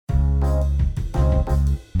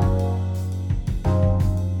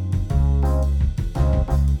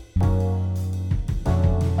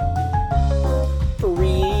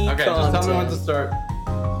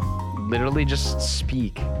Literally just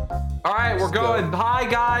speak. All right, we're going. Hi,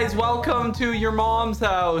 guys. Welcome to your mom's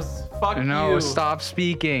house. Fuck you. No, stop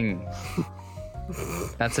speaking.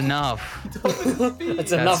 That's enough.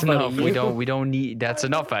 That's enough. We don't need. That's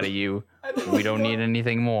enough out of you. We don't need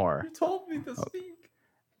anything more. You told me to speak.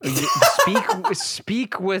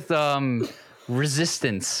 Speak with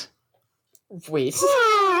resistance. Wait.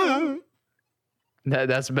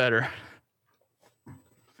 That's better.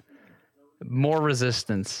 More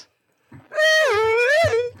resistance.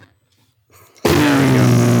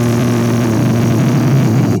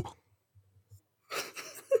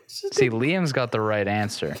 See, Liam's got the right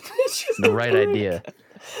answer. The right idea.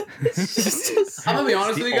 I'm gonna be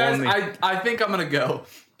honest with you guys. I think I'm gonna go.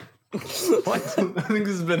 What? I think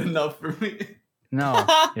this has been enough for me. No,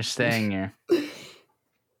 you're staying here.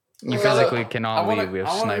 You physically cannot leave. We have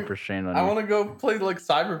sniper strain on you. I want to go play like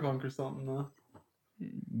Cyberpunk or something though.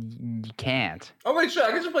 You can't. Oh wait, shit!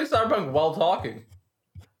 I can just play Cyberpunk while talking.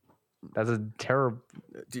 That's a terrible.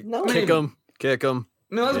 No. Kick him. Kick him.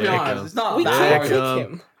 I mean, let's be honest. It's not We that can't hard. kick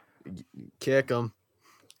him. Kick him.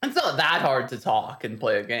 It's not that hard to talk and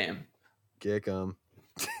play a game. Kick him.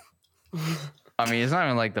 I mean, it's not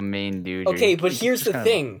even like the main dude. Okay, but here's the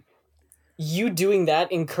thing. You doing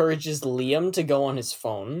that encourages Liam to go on his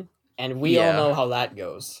phone, and we all know how that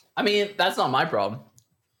goes. I mean, that's not my problem.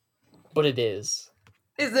 But it is.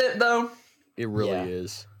 Is it though? It really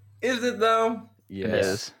is. Is it though? Yes. It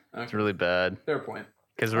is. Okay. It's really bad. Fair point.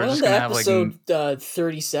 Because we're On just to gonna have like. episode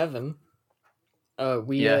 37.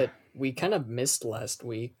 We kind of missed last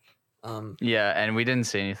week. Yeah, and we didn't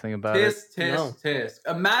say anything about it. Tisk.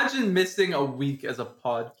 Imagine missing a week as a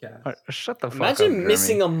podcast. Shut the fuck up. Imagine Jeremy.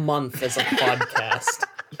 missing a month as a podcast.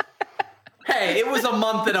 Hey, it was a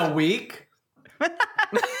month and a week.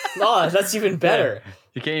 Oh, that's even better.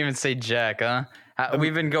 You can't even say Jack, huh?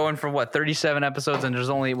 We've been going for what, 37 episodes, and there's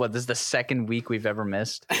only this is the second week we've ever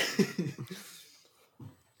missed.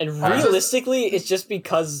 And realistically, it's just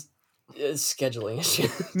because scheduling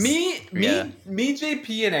issues. Me,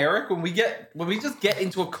 JP, and Eric, when we just get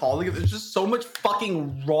into a call together, there's just so much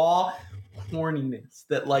fucking raw horniness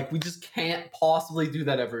that like we just can't possibly do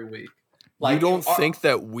that every week. Like, you don't think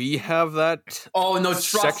that we have that? Oh no,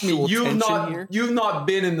 trust me, here? you've not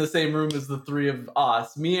been in the same room as the three of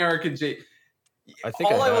us. Me, Eric, and Jay. I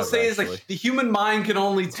think all I will have, say actually. is like the human mind can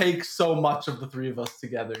only take so much of the three of us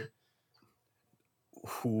together.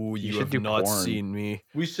 Ooh, you should have do not porn. seen me.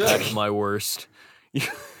 We should. At my worst.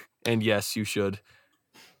 And yes, you should.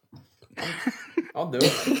 I'll do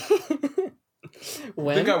it.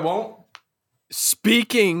 When? Think I won't?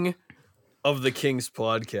 Speaking of the King's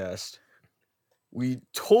podcast, we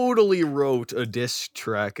totally wrote a diss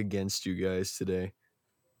track against you guys today.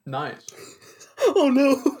 Nice. Oh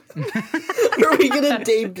no. Are we gonna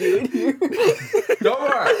debut it here? Don't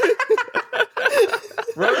worry.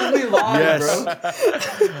 Roast me live, bro.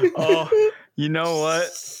 Oh, you know what?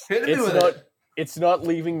 Hit me with it. It's not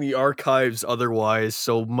leaving the archives otherwise,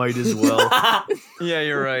 so might as well. Yeah,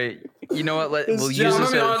 you're right. You know what? We'll use Yeah, I'm this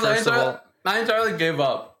gonna be honest, first of all. I entirely gave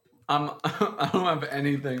up. I don't have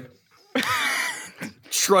anything.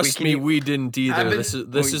 Trust me, we didn't either. This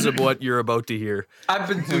is what you're about to hear. I've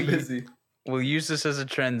been too busy. We'll use this as a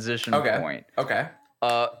transition point. Okay.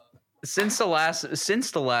 Since the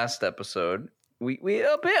last episode, we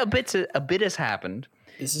a bit has happened.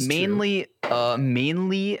 This is mainly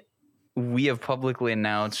we have publicly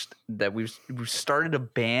announced that we've started a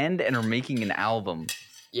band and are making an album.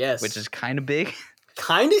 Yes. Which is kind of big.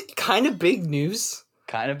 Kind of big news.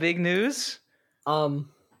 Kind of big news.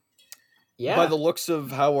 Yeah. By the looks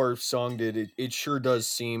of how our song did, it sure does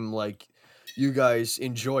seem like you guys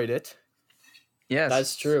enjoyed it. Yes.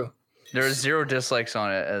 That's true. There are 0 dislikes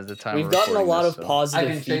on it at the time. We've gotten a lot of I positive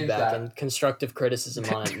can change feedback that. and constructive criticism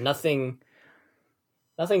on it. Nothing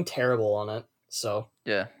terrible on it. So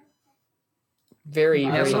Yeah. very,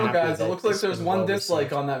 I very don't know, happy guys. It that looks like it's there's been one well dislike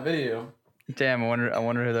received. on that video. Damn, I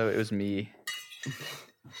wonder who that it was me.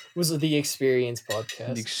 It was the Experience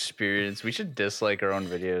podcast. The experience. We should dislike our own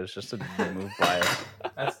videos just to remove bias.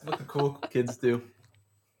 That's what the cool kids do.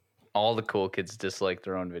 All the cool kids dislike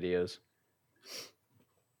their own videos.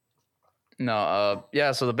 No,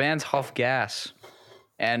 yeah. So the band's Huff Gas,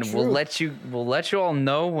 and True. we'll let you all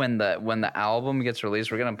know when the album gets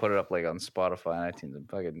released. We're gonna put it up like on Spotify and iTunes and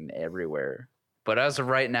fucking everywhere. But as of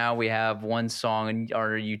right now, we have one song on our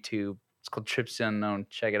YouTube. It's called Trips to Unknown.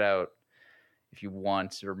 Check it out if you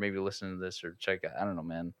want, or maybe listen to this or check it. I don't know,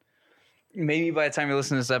 man. Maybe by the time you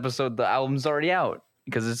listen to this episode, the album's already out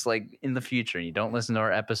because it's like in the future. You don't listen to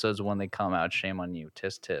our episodes when they come out. Shame on you.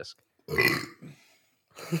 Tisk tisk.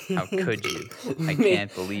 How could you? I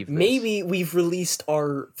can't believe this. Maybe we've released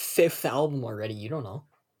our 5th album already. You don't know.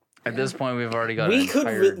 At this point, we've already got. We could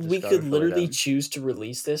discography literally done. choose to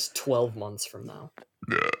release this 12 months from now.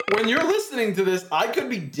 When you're listening to this, I could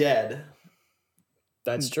be dead.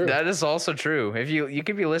 That's true. That is also true. If you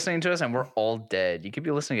could be listening to us and we're all dead. You could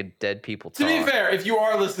be listening to dead people To talk. be fair, if you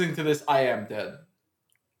are listening to this, I am dead.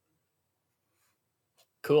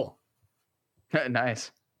 Cool.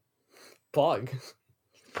 Nice. Pog.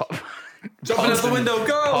 Jumping out the window,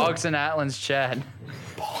 go! Pogs and Atlan's chat.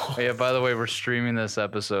 Oh, yeah, by the way, we're streaming this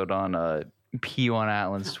episode on P1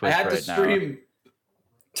 Atlan's Twitch I had to right now. stream.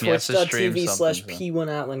 He has to stream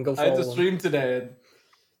Twitch.tv/P1Atlan. Go I follow had to him. stream today. And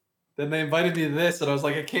then they invited me to this, and I was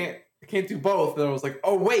like, I can't do both. And I was like,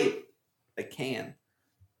 oh wait, I can.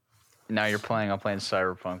 Now you're playing. I'm playing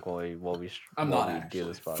Cyberpunk while we I'm while not we actually. do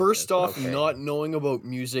this podcast. First off, Okay. not knowing about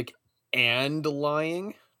music and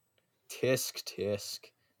lying. Tisk.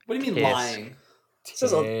 What do you mean Yes. lying? This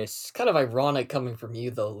is a- Tisk. Kind of ironic coming from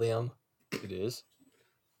you, though, Liam. It is.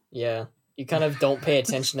 Yeah. You kind of don't pay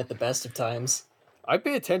attention at the best of times. I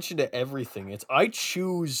pay attention to everything. I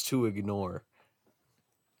choose to ignore.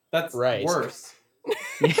 That's Right. worse.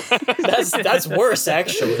 That's worse,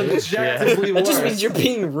 actually. That's objectively That worse. just means you're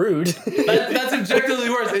being rude. That's objectively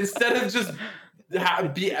worse. Instead of just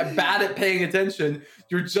be bad at paying attention,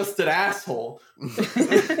 you're just an asshole.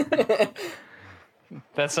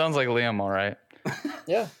 That sounds like Liam, all right.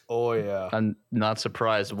 Yeah. Oh yeah. I'm not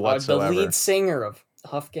surprised The whatsoever. lead singer of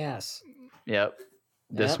Huff Gas. Yep.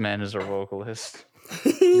 This Yep. man is our vocalist.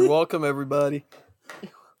 You're welcome, everybody.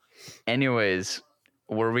 Anyways,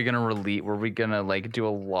 were we gonna like do a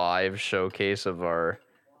live showcase of our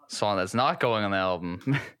song that's not going on the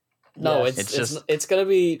album? No, Yes. it's gonna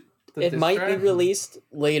be. The It might be distraction. released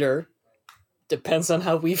later. Depends on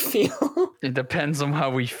how we feel. It depends on how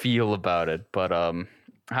we feel about it. But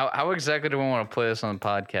how exactly do we want to play this on the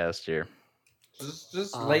podcast here?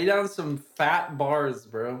 Just lay down some fat bars,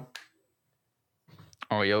 bro.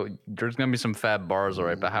 Oh, there's gonna be some fat bars, all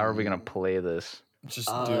right. But how are we gonna play this? Just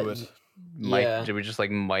do it. Yeah. Did we just like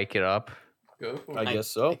mic it up? Go for I it. guess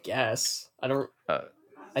so. I guess. I don't. Uh,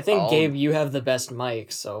 I think I'll- Gabe, you have the best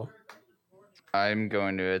mic, so. I'm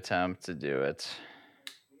going to attempt to do it.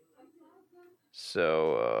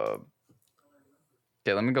 So,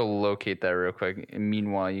 okay, let me go locate that real quick. And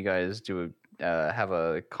meanwhile, you guys have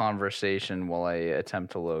a conversation while I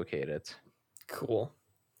attempt to locate it. Cool.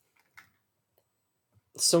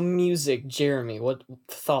 So music, Jeremy, what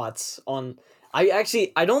thoughts on? I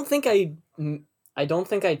don't think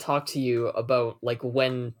I talked to you about like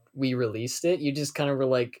when we released it. You just kind of were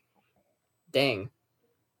like, "Dang,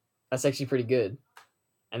 that's actually pretty good,"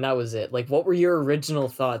 and that was it. Like, what were your original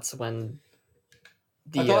thoughts when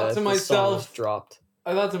I thought to the song myself- was dropped?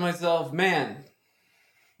 I thought to myself, man,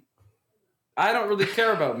 I don't really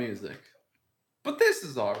care about music, but this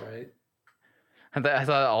is all right. I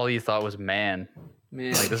thought all you thought was man.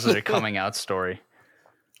 Man, Like this is a coming out story.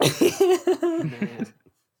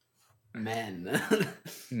 men.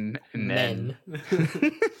 Men.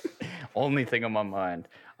 Only thing on my mind.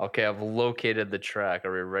 Okay, I've located the track.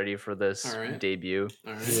 Are we ready for this All right. debut?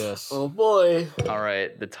 All right. Yes. Oh boy! All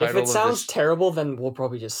right. The If title it of sounds this terrible, then we'll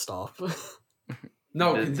probably just stop.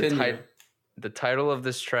 No, the, the, continue. the title of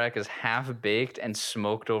this track is Half Baked and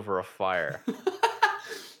Smoked Over a Fire.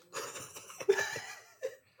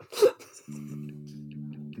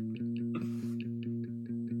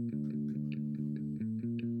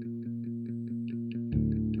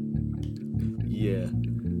 Yeah.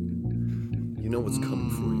 You know what's coming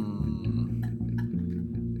for you.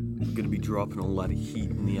 We're gonna be dropping a lot of heat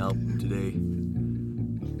in the album today.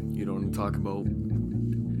 You know what I'm talking about?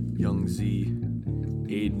 Young Z,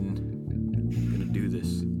 Aiden, gonna do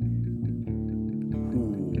this. Ooh.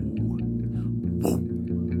 Whoa.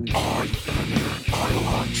 I am here and I'll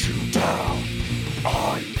hunt you down.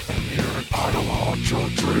 I am here and I'll haunt your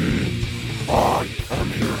dreams. I am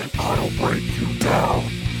here and I'll break you down.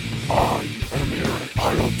 I am here and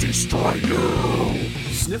I'll destroy you.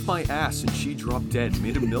 Sniff my ass and she dropped dead.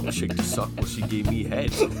 Made a milkshake to suck while she gave me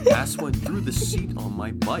head. Ass went through the seat on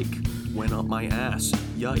my bike. Went up my ass.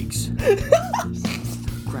 Yikes.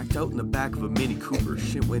 Cracked out in the back of a Mini Cooper.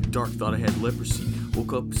 Shit went dark, thought I had leprosy.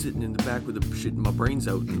 Woke up sitting in the back with the shit in my brains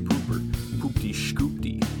out in the pooper. Poopty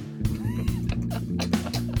scoopty.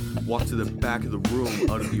 Walked to the back of the room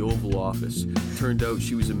out of the Oval Office. Turned out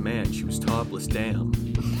she was a man. She was topless. Damn. I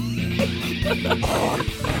am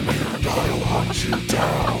here and I'll hunt you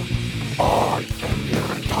down. I am here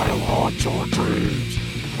and I'll haunt your dreams.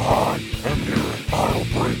 I am here and I'll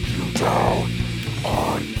break you down. I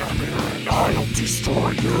am here and I'll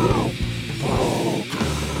destroy you.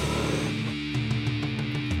 Broken.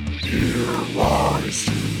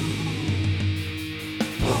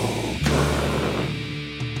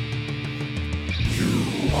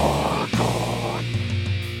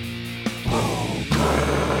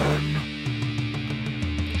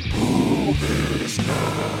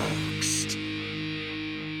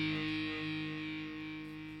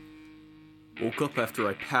 Woke up after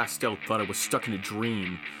I passed out, thought I was stuck in a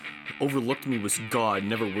dream. Overlooked me was God,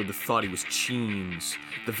 never would have thought he was Cheems.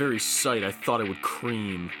 The very sight I thought I would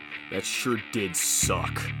cream. That sure did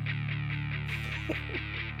suck.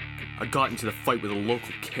 I got into the fight with a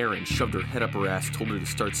local Karen, shoved her head up her ass, told her to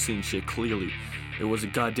start seeing shit clearly. It was a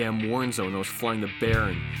goddamn war zone, I was flying the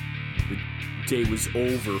Baron. The day was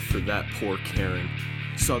over for that poor Karen.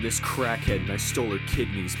 Saw this crackhead and I stole her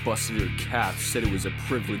kidneys, busted her calf, said it was a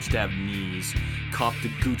privilege to have knees. Copped the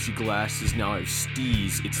Gucci glasses, now I have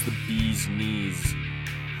steez, it's the bee's knees.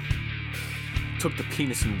 Took the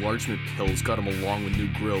penis enlargement pills, got them along with new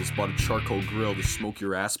grills, bought a charcoal grill to smoke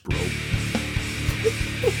your ass, bro.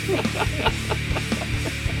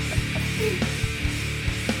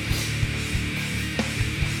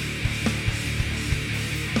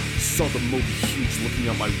 Saw the Moby Huge looking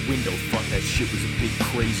out my window, thought that shit was a bit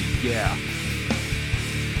crazy, yeah.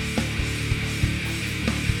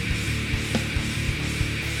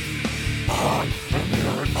 I am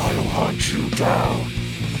here and I'll hunt you down.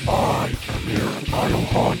 I am here and I'll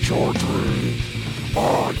haunt your dreams.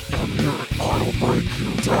 I am here and I'll break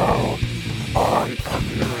you down. I am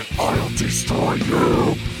here and I'll destroy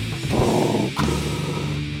you. Broken.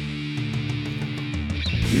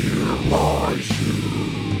 Here lies you.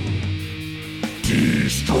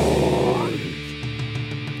 Destroyed.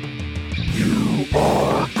 You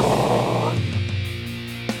are gone.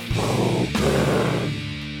 Broken.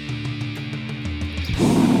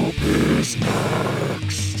 Who is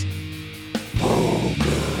next?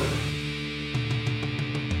 Broken.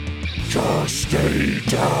 Just stay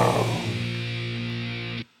down.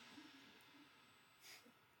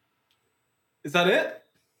 Is that it?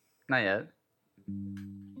 Not yet.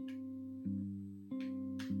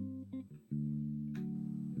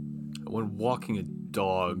 I went walking a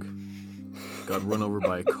dog. Got run over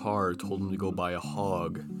by a car, told him to go buy a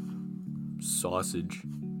hog. Sausage.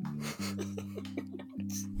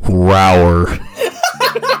 Rower.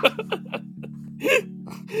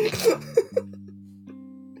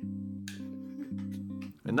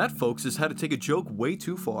 And that, folks, is how to take a joke way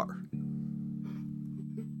too far.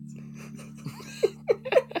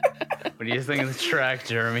 What do you think of the track,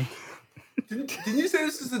 Jeremy? Didn't you say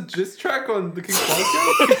this is a gist track on the King's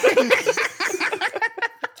podcast?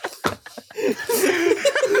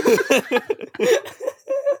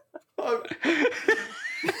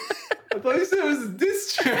 I thought you said it was a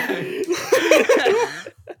diss track.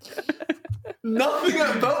 Nothing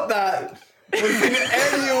about that was in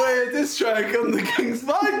any way a diss track on the King's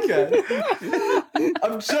podcast.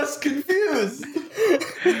 I'm just confused.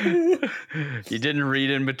 You didn't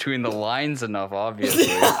read in between the lines enough, obviously.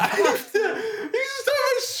 He's just talking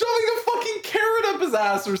about shoving a fucking carrot up his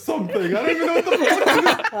ass or something. I don't even know what the fuck he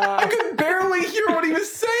was. I could barely hear what he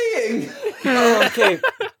was saying. Okay.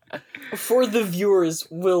 For the viewers,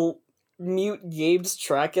 we'll mute Gabe's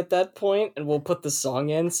track at that point, and we'll put the song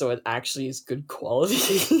in so it actually is good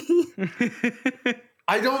quality.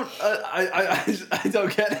 I don't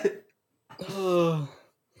get it.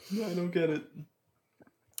 I don't get it.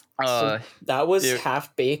 So that was dude.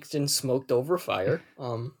 half baked and smoked over fire.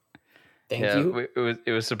 Thank you.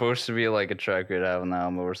 It was supposed to be like a track we'd have on the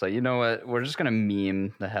album, but we're just like, you know what? We're just gonna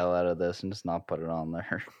meme the hell out of this and just not put it on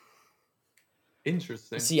there.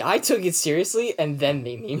 Interesting. See, I took it seriously, and then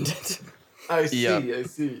they memed it. I see. Yep. I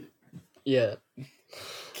see. Yeah.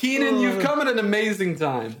 Keenan, you've come at an amazing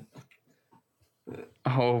time.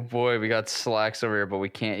 Oh boy, we got Slacks over here, but we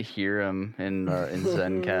can't hear him in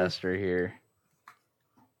Zencaster here.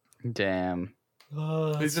 Damn.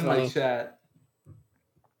 He's in my chat.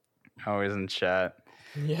 Oh, he's in chat.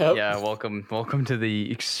 Yep. Yeah, welcome to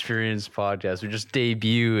the Experience Podcast. We just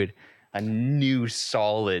debuted a new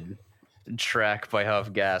solid track by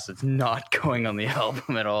Huff Gas. It's not going on the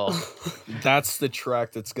album at all. That's the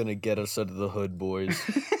track that's gonna get us out of the hood, boys.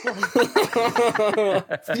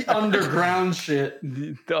 The underground shit.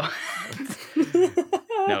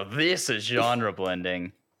 No, this is genre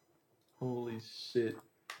blending. Holy shit.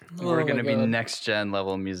 We're Oh going to my be God. next gen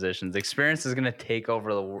level musicians. Experience is going to take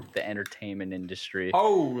over the entertainment industry.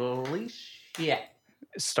 Holy shit.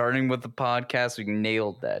 Starting with the podcast, we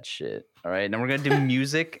nailed that shit. All right, then we're gonna do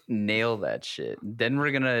music, nail that shit. Then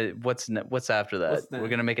we're gonna what's after that? What's next? We're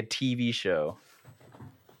gonna make a TV show.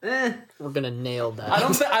 Eh. We're gonna nail that. I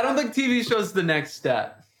don't think TV show's the next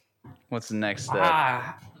step. What's the next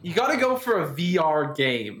step? You gotta go for a VR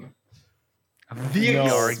game. The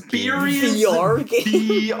VR experience VR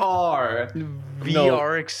game?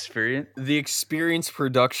 VR experience. The Experience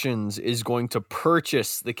Productions is going to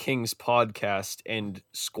purchase the King's podcast and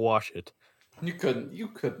squash it. You couldn't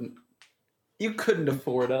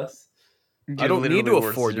afford us. I don't need to literally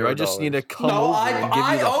worth afford you. I just need to $0. come No, over and give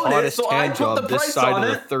I you the own it, hottest so I hand put the job this price side on of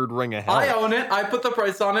the it. third ring of hell. I own it. I put the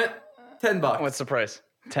price on it. $10. What's the price?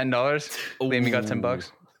 $10. Liam, you got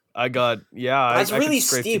 $10. I got That's I really could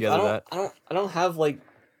scrape steep. together I don't have like.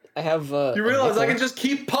 I have. You realize I can just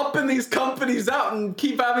keep pumping these companies out and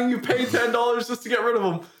keep having you pay $10 just to get rid of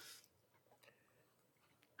them.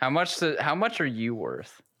 How much are you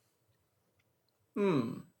worth?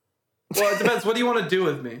 Well, it depends. What do you want to do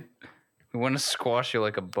with me? We want to squash you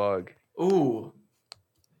like a bug. Ooh.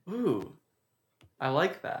 I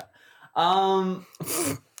like that. $20.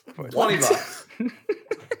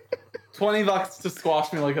 $20 to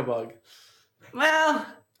squash me like a bug. Well,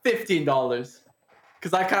 $15.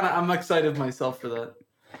 Because I'm excited myself for that.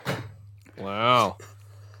 Wow.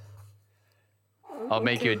 I'll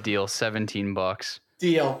make you a deal. $17.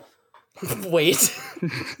 Deal. Wait.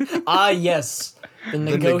 Yes. The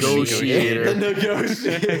negotiator. The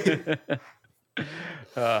negotiator.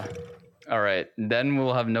 All right. Then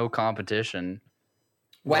we'll have no competition.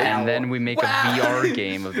 Wow. And then we make Wow. a VR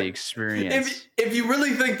game of the experience. If you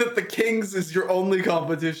really think that the Kings is your only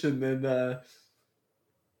competition, then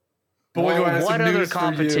boy, do I have what some other news for you.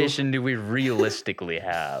 competition do we realistically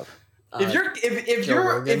have?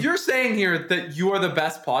 If you're saying here that you are the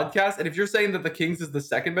best podcast, and if you're saying that the Kings is the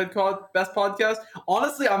second best podcast,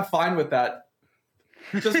 honestly, I'm fine with that.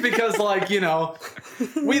 Just because,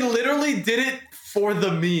 we literally did it for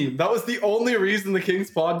the meme. That was the only reason the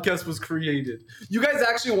Kings podcast was created. You guys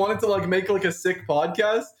actually wanted to make a sick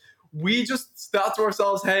podcast. We just thought to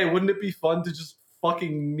ourselves, hey, wouldn't it be fun to just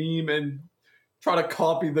fucking meme and try to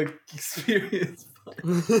copy the experience?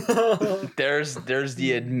 There's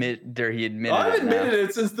the admit there he admitted I've it now. admitted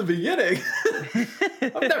it since the beginning.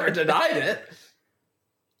 I've never denied it.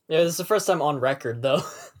 Yeah, this is the first time on record, though.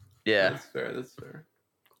 Yeah. That's fair.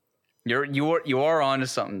 You are onto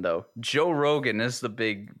something though. Joe Rogan is the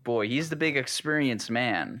big boy. He's the big experience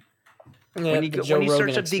man. Yeah, when you the Joe search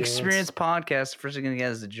Rogan up the experience podcast, first thing you're gonna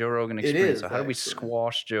get is the Joe Rogan It experience. is, So how do we actually.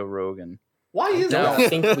 squash Joe Rogan? Why is I that? don't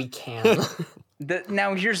think we can.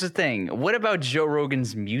 Now here's the thing. What about Joe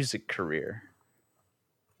Rogan's music career?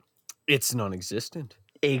 It's non-existent.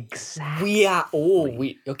 Exactly. That's We a have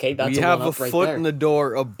one a up right foot there. in the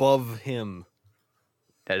door above him.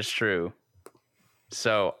 That is true.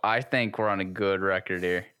 So I think we're on a good record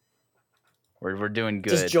here. We're doing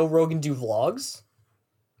good. Does Joe Rogan do vlogs?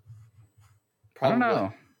 I don't Probably.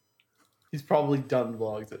 know. He's probably done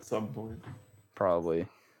vlogs at some point. Probably.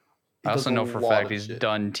 He I does also a know for a lot fact of he's shit.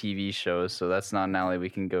 done TV shows, so that's not an alley we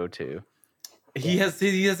can go to. Has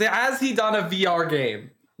he done a VR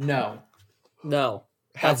game? No. No.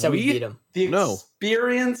 That's how we beat him. The No.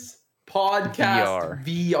 Experience Podcast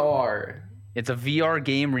VR. It's a VR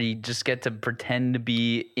game where you just get to pretend to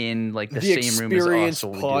be in the The same room as Experience us.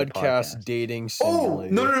 while we do the podcast dating Oh,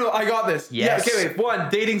 simulator. no, I got this. Yes. Yeah, okay, wait. One,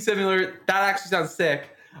 dating simulator. That actually sounds sick.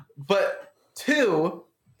 But two,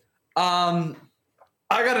 I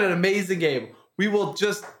got an amazing game. We will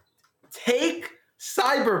just take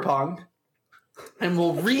Cyberpunk and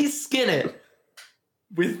we'll reskin it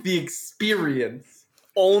with the experience.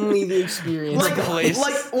 Only the experience.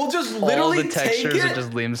 We'll just All literally the textures take are it. just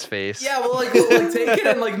Liam's face. Yeah, we'll take it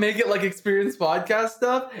and make it experience podcast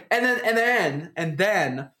stuff, and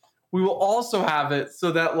then we will also have it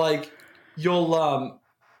so that you'll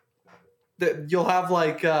have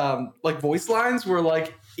voice lines where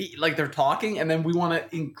they're talking, and then we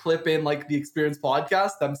want to clip in the experience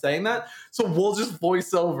podcast. I'm saying that, so we'll just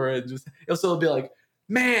voice over it. It'll be like,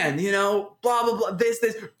 man, blah blah blah. This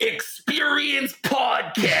experience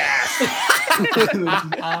podcast.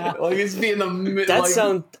 It's being the That's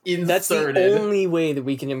inserted. the only way that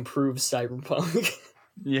we can improve Cyberpunk.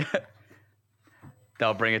 Yeah.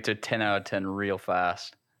 That'll bring it to 10 out of 10 real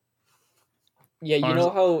fast. Yeah, you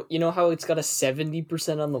know how it's got a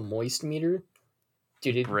 70% on the moist meter?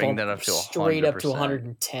 Dude, it Bring bumped that up to straight up to 100%.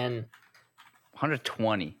 110.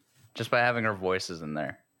 120 just by having our voices in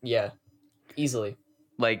there. Yeah, easily.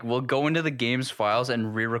 We'll go into the game's files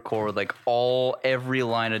and re-record every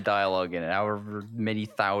line of dialogue in it, however many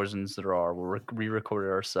thousands there are. We'll re-record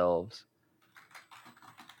it ourselves.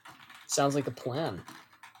 Sounds like a plan.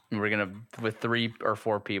 And we're gonna, with 3 or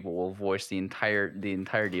 4 people, we'll voice the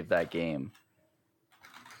entirety of that game,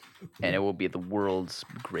 and it will be the world's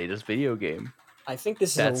greatest video game. I think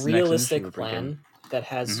this That's is the a next realistic initiative we're plan that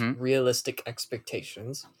has Mhm. realistic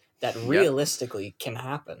expectations that realistically can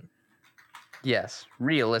happen. Yes,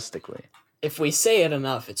 realistically. If we say it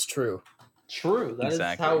enough, it's true. True. That is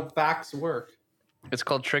Exactly. how facts work. It's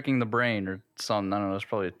called tricking the brain or something. I don't know. There's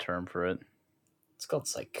probably a term for it. It's called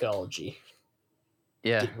psychology.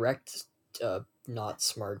 Yeah. Direct not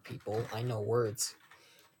smart people. I know words.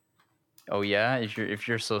 Oh yeah, if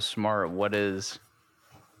you're so smart, what is?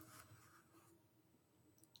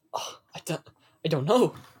 Oh, I don't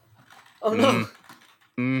know. Oh no.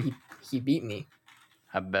 Mm, He beat me.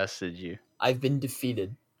 I bested you. I've been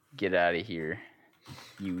defeated. Get out of here.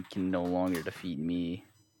 You can no longer defeat me.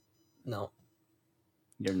 No.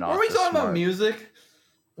 You're not. Were we the talking smart. about music?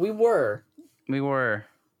 We were. We were.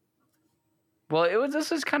 Well,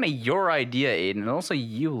 this is kind of your idea, Aiden, and also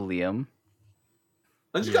you, Liam.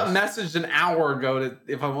 I just got messaged an hour ago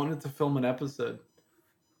if I wanted to film an episode.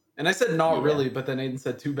 And I said not really, but then Aiden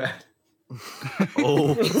said too bad.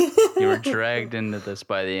 Oh, You were dragged into this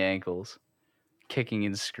by the ankles, kicking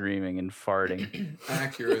and screaming and farting.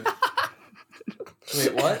 Accurate.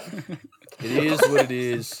 Wait, what? it is what it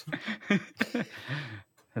is.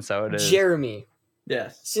 That's how it is. Jeremy,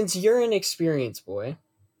 Yes. since you're an experienced boy,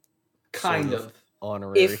 Kind Sort of.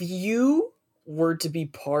 Honorary. if you were to be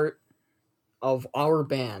part of our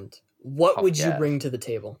band, what Huff would you Gas. bring to the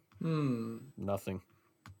table? Nothing.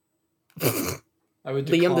 I would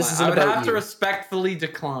Liam, decline. this isn't I would about have to you. respectfully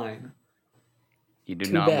decline. You do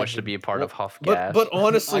Too not bad. wish to be a part of Huff Gas. But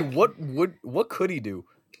honestly, I- what could he do?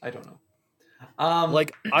 I don't know.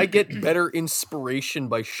 Like, I get better inspiration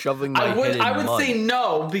by shoving my head in I would mud. say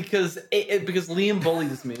no because Liam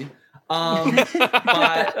bullies me.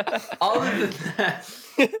 But other than that,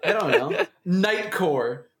 I don't know.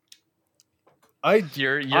 Nightcore.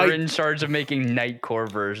 You're in charge of making Nightcore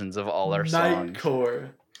versions of all our songs.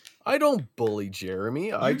 Nightcore. I don't bully Jeremy.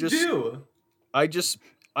 You do. I'm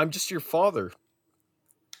just your father.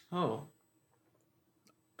 Oh.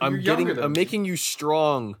 But you're younger than I'm me. making you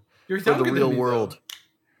strong You're for the younger than real me, though. world.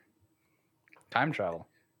 Time travel.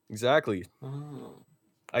 Exactly. Oh.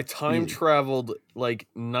 I time Easy. traveled like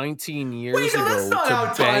 19 years Wait, no, ago that's not to how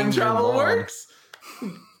bang time your travel mom. works.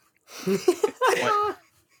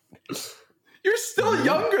 You're still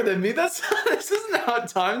younger than me. This isn't how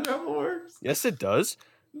time travel works. Yes, it does.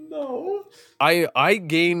 No. I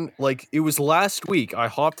gained, like, it was last week. I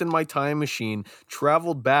hopped in my time machine,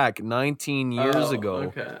 traveled back 19 years Oh, ago,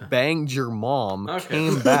 okay. banged your mom, Okay.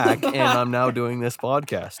 came back, and I'm now doing this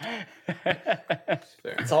podcast. Fair.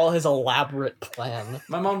 It's all his elaborate plan.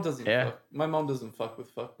 My mom doesn't. Yeah. My mom doesn't fuck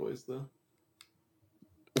with fuckboys though.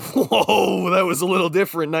 Whoa, that was a little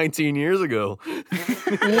different 19 years ago. 19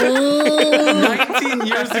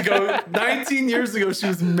 years ago. 19 years ago, she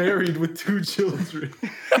was married with 2 children.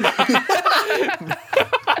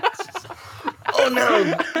 Oh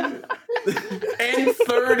no! And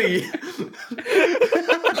 30.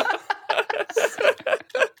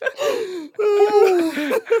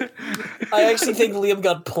 I actually think Liam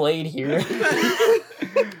got played here.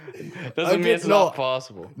 Doesn't mean it's not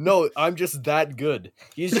possible. No, I'm just that good.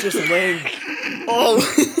 He's just laying.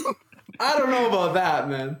 Oh, I don't know about that,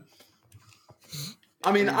 man.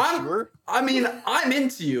 I mean, sure? I'm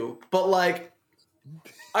into you, but like,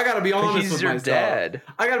 I gotta be honest He's with your myself. dad.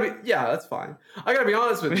 I gotta be. Yeah, that's fine. I gotta be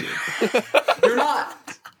honest with you. You're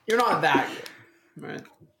not that good, right?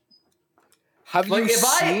 Have Like, you if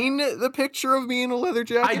I- seen the picture of me in a leather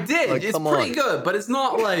jacket? I did. Like, It's come pretty on. good, but it's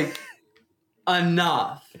not like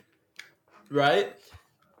enough, right?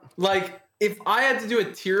 Like, if I had to do a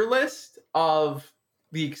tier list of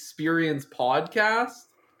the Experience podcast,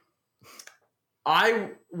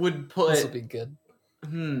 I would This will put. be good.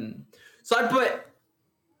 So I put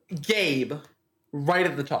Gabe right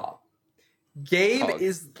at the top. Gabe Hog.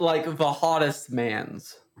 is like the hottest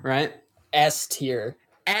man's, right? S tier.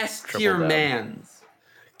 S Triple tier dab. man's.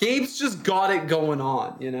 Gabe's just got it going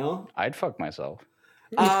on, you know? I'd fuck myself.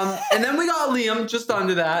 And then we got Liam just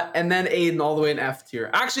under that, and then Aiden all the way in F tier.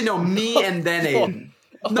 Actually, no, me and then Aiden.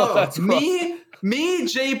 No, that's me,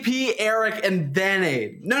 JP, Eric, and then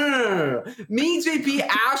Aiden. No. Me, JP,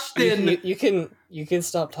 Ashton, You can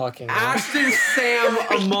stop talking. now. Ashton, Sam,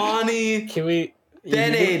 Amani, Can we?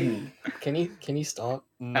 then you- Aiden. Can you stop?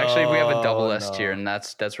 Actually, we have a double No, S no. tier, and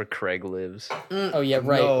that's where Craig lives. Oh yeah,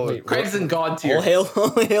 right. No, Wait, Craig's what? in God All tier.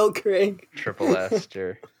 hail, Craig. Triple S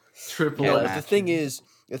tier. Triple Yeah, No, S. but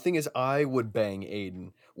the thing is, I would bang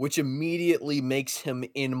Aiden, which immediately makes him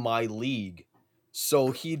in my league.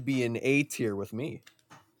 So he'd be in A tier with me.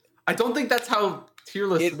 I don't think that's how tier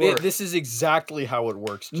lists work. This is exactly how it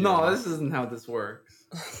works. No, Jeremy. this isn't how this works.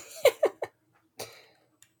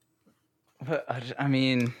 But I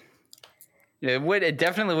mean, it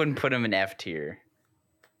definitely wouldn't put him in F tier.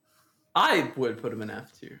 I would put him in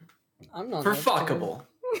F tier. I'm not For F tier. fuckable.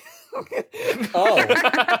 Oh.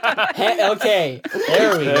 Okay.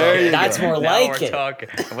 There we There go. you That's go. more Now like we're it. talking.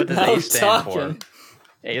 What does Now A we're stand for? talking.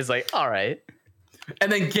 A is like, all right. And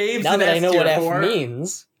then Gabe's Now in that I S know tier what F for.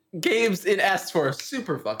 means. Gabe's in S for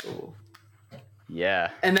super fuckable.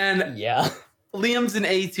 Yeah. And then Liam's in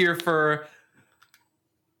A tier for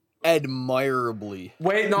admirably.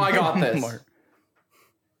 Wait, no, I got this.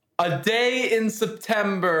 A day in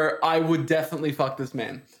September, I would definitely fuck this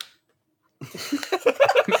man.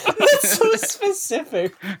 That's so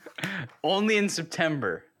specific. Only in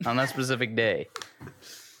September, on that specific day.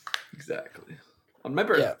 Exactly. On my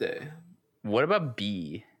birthday. What about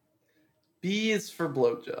B? B is for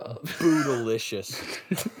blowjob. Boodalicious.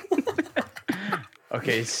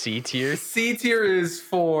 Okay, C tier. C tier is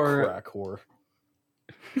for Crack whore.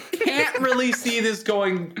 Can't really see this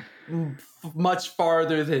going much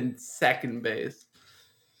farther than second base.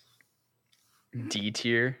 D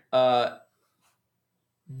tier.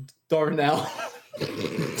 Darnell.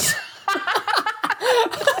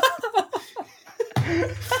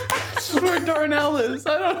 Where Darnell is,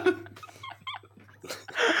 I don't.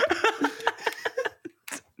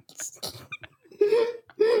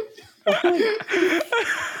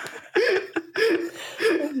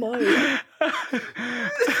 Oh my.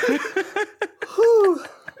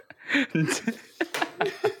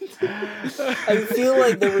 I feel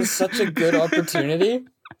like there was such a good opportunity,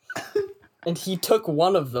 and he took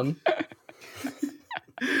one of them.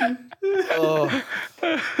 Oh,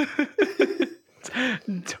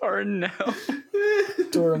 Darnell.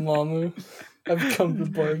 Dormammu, I've come to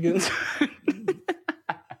bargain.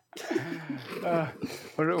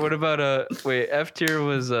 What about wait, F tier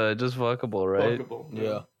was just fuckable, right? Fuckable.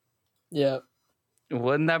 yeah. Yeah.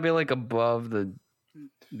 Wouldn't that be like above the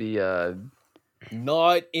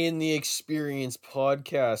Not in the Experience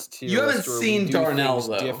podcast tier. You haven't list where we seen do Darnell, things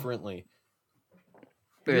though. differently.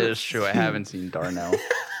 It's true, I haven't seen Darnell.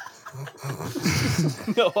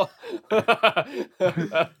 No.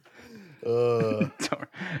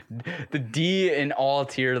 The D in all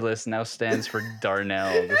tier lists now stands for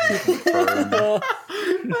Darnell. This is confirmed.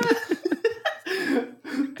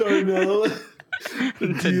 Darnell.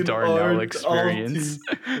 The Darnell experience.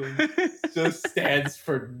 Just stands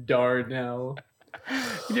for Darnell.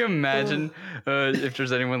 Can you imagine if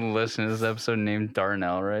there's anyone listening to this episode named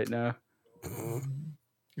Darnell right now?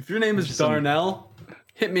 If your name is Darnell,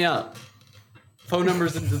 hit me up. Phone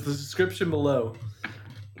number's in the description below.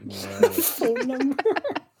 Phone number.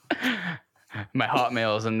 My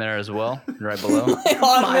Hotmail is in there as well, right below.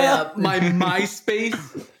 My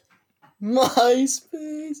MySpace.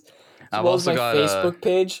 MySpace. I've What was also my got Facebook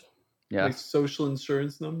page? yeah, My social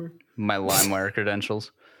insurance number. my LimeWire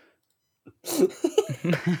credentials.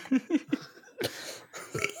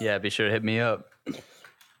 Yeah, be sure to hit me up.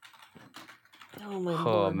 Oh my Oh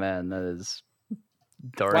lord. man, that is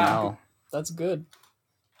Darnell. Wow. That's good.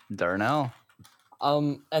 Darnell.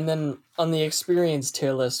 And then on the experience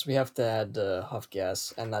tier list, we have to add Huff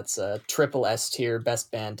Gas, and that's a triple S tier,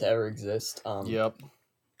 best band to ever exist. Yep.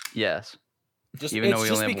 Yes. Just, Even though it's we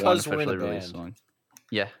just only have one because we're in officially a released band. song.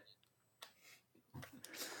 Yeah.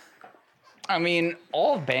 I mean,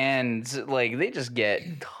 all bands like they just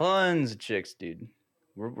get tons of chicks, dude.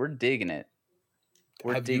 We're digging it.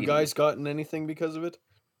 We're Have digging you guys gotten anything because of it?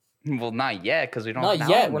 it. Well, not yet, because we don't. Not have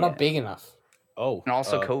yet. an We're album not big enough. Oh. And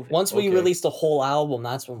also COVID. Once we Okay. release the whole album,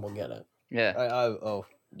 that's when we'll get it. Yeah.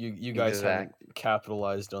 You guys Exact. haven't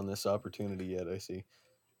capitalized on this opportunity yet, I see.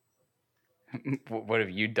 What have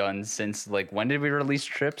you done since like when did we release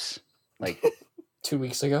Trips? Like 2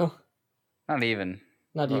 weeks ago. not even.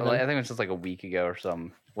 Not Well, even. I think it was just like a week ago or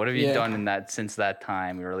something. What have you Yeah. done in that since that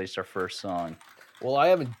time we released our first song? Well, I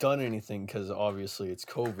haven't done anything because obviously it's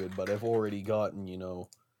COVID, but I've already gotten,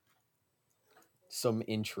 some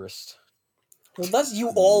interest. Well, that's you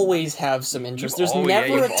always have some interest. There's Oh, yeah,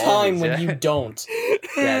 never a you've time always, when yeah. you don't.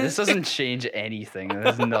 Yeah, this doesn't change anything. It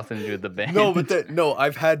has nothing to do with the band. No, but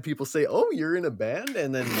I've had people say, "Oh, you're in a band,"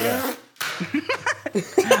 and then yeah.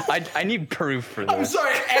 I need proof for I'm this.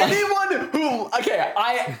 sorry. Anyone who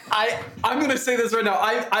I'm gonna say this right now.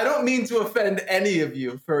 I don't mean to offend any of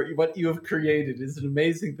you for what you have created. It's an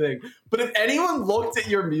amazing thing. But if anyone looked at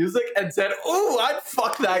your music and said, "Oh, I'd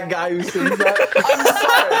fuck that guy who sings that," I'm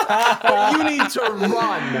sorry. But you need to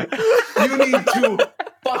run. You need to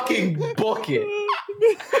fucking book it.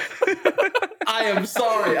 I am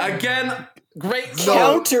sorry. Again, great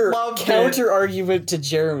song. Loved it. Counter argument to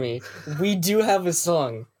Jeremy. We do have a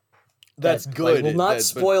song. That's that, good. Will not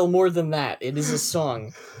spoil more than that. It is a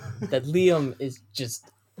song that Liam is just.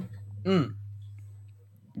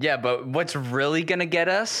 Yeah, but what's really gonna get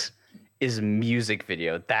us is music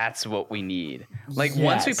video. That's what we need. Like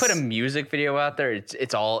once we Yes. put a music video out there,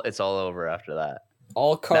 it's all over after that.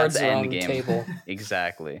 All cards That's are the on end the game. table.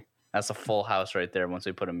 Exactly. That's a full house right there once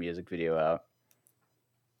we put a music video out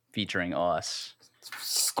featuring us.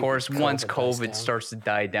 Of course, once COVID starts to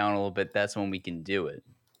die down a little bit, that's when we can do it.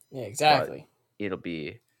 Yeah, exactly. But it'll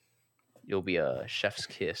be a chef's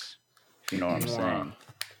kiss, if you know what I'm saying.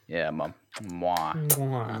 Yeah, mom. Mwah.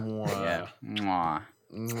 Yeah. Mwah.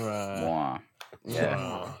 Mwah.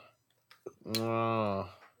 Yeah.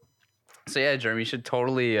 So yeah, Jeremy, you should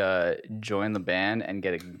totally join the band and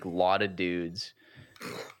get a lot of dudes.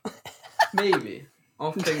 Maybe.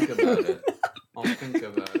 I'll think about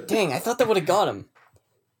it. Dang, I thought that would have got him.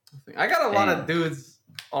 I got a lot of dudes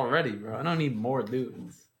already, bro. I don't need more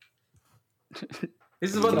dudes.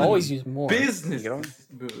 This is what always use more business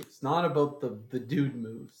moves, not about the dude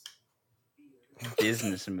moves.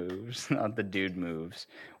 Business moves, not the dude moves.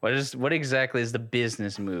 What exactly is the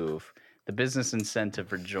business move? The business incentive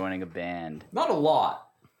for joining a band? Not a lot.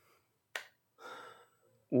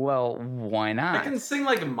 Well, why not? I can sing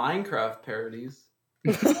like Minecraft parodies.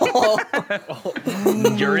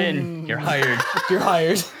 You're in. You're hired. You're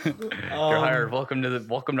hired. You're hired. Welcome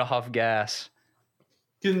to Huff Gas.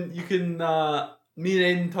 Me and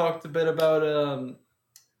Aiden talked a bit about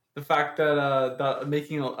the fact that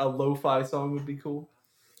making a lo-fi song would be cool.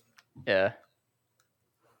 Yeah.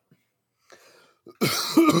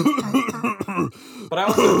 But I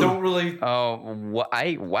also don't really.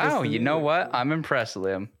 Wow. You know what? I'm impressed,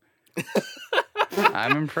 Liam.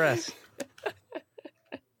 I'm impressed.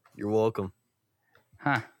 You're welcome.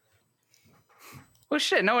 Huh. Well,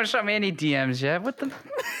 shit. No one shot me any DMs yet. What the?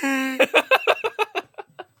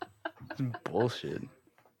 Bullshit.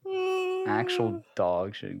 Actual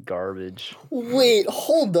dog shit. Garbage. Wait,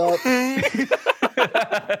 hold up.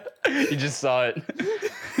 You just saw it.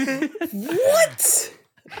 What?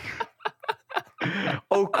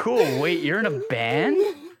 Oh, cool. Wait, you're in a band?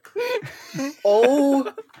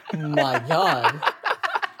 Oh my god.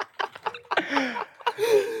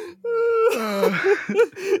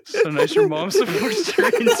 So nice your mom supports your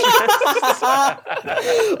interests.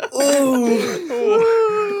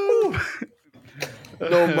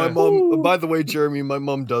 No, my mom. By the way, Jeremy, my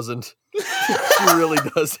mom doesn't. She really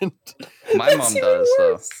doesn't. My mom does,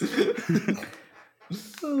 though.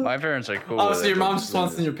 My parents are cool. Oh, so your mom just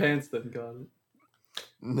wants in your pants then, got it.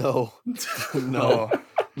 No. No.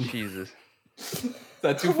 Jesus. Is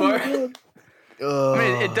that too far? I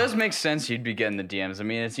mean, it does make sense you'd be getting the DMs. I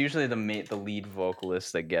mean, it's usually the lead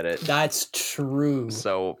vocalists that get it. That's true.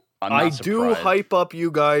 So I'm not surprised. Do hype up you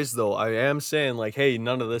guys, though. I am saying, like, hey,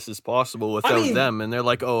 none of this is possible without them. And they're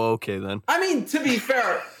like, oh, okay, then. I mean, to be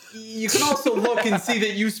fair, you can also look and see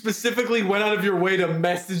that you specifically went out of your way to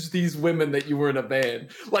message these women that you were in a band.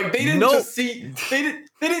 Like, they didn't just see...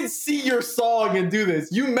 They didn't see your song and do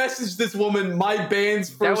this. You messaged this woman, my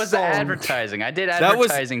band's first song. That was advertising. I did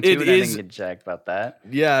advertising, too, and I didn't get jacked about that.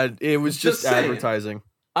 Yeah, it was just advertising.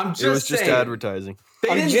 I'm just saying. Advertising.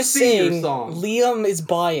 I'm just saying, Liam is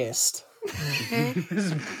biased.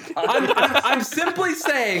 I'm simply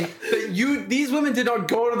saying that these women did not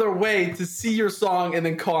go out of their way to see your song and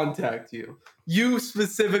then contact you. You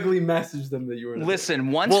specifically messaged them that you were.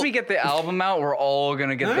 Listen, once we get the album out, we're all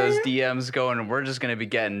gonna get those DMs going, and we're just gonna be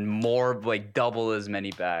getting more, like double as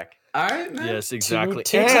many back. All right, man. Yes, exactly.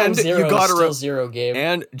 Two times zero you got to zero, Gabe.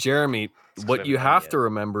 And Jeremy, what you have to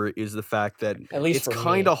remember is the fact that it's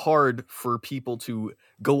kind of hard for people to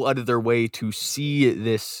go out of their way to see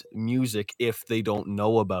this music if they don't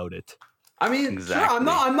know about it. I mean, sure, I'm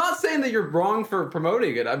not saying that you're wrong for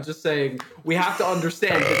promoting it. I'm just saying we have to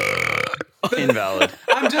understand invalid.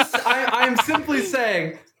 I'm simply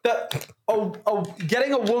saying that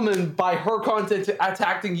getting a woman by her content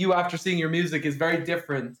attacking you after seeing your music is very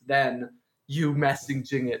different than you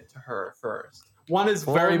messaging it to her first. One is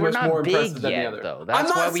very much more impressive than the other. Though. That's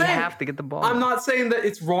why we have to get the ball. I'm not saying that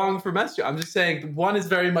it's wrong for messaging. I'm just saying one is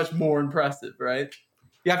very much more impressive, right?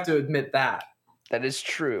 You have to admit that. That is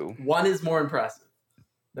true. One is more impressive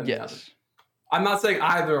than the other. I'm not saying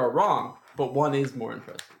either are wrong, but one is more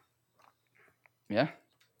impressive. Yeah,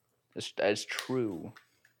 that's true.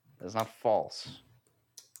 That's not false.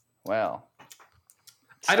 Well,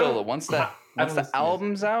 still, once the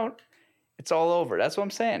album's out, it's all over. That's what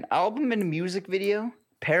I'm saying. Album and music video,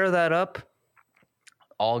 pair that up,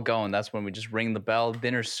 all going. That's when we just ring the bell.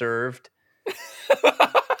 Dinner served.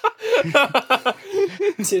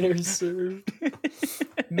 Dinner served.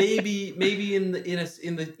 Maybe in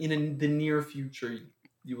the near future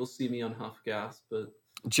you will see me on Huff Gas, but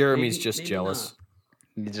Jeremy's just jealous.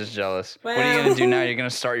 You're just jealous. Well, what are you gonna do now? You're gonna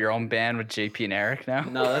start your own band with JP and Eric now?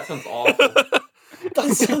 No, that sounds awful.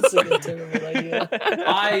 That sounds like a terrible idea.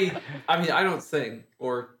 I mean, I don't sing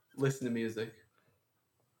or listen to music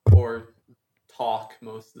or talk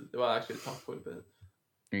most of the... Well, actually, I talk quite a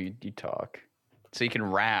bit. You talk. So you can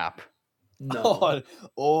rap. No.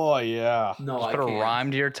 Oh yeah. No, Just I put a can't.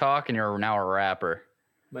 rhyme to your talk, and you're now a rapper.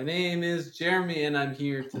 My name is Jeremy, and I'm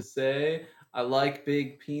here to say I like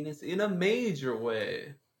big penis in a major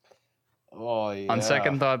way. Oh yeah. On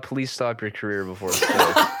second thought, please stop your career before it's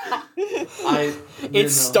It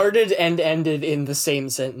started and ended in the same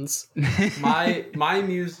sentence. My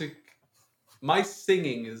music, my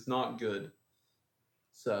singing is not good,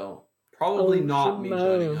 so probably not me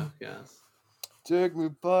joining Huff Gas. Take me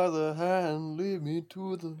by the hand, lead me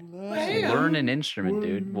to the land. Learn an instrument,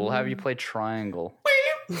 dude. We'll have you play triangle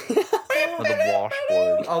or the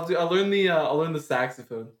washboard. I'll learn the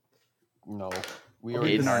saxophone. No,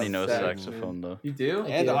 Aiden already knows sax, saxophone man. though. You do?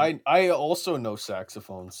 And I also know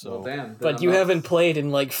saxophone. So well, damn. But you haven't played in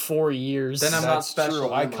like 4 years. Then I'm not special.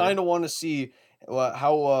 True. I kind of want to see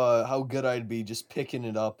how good I'd be just picking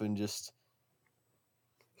it up and just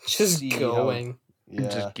going.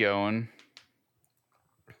 Just going.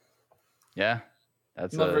 Yeah,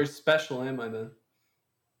 that's I'm not very special, am I then?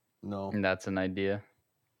 No, Mm. That's an idea.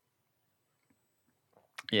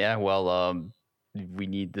 Yeah, well, we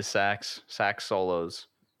need the sax solos.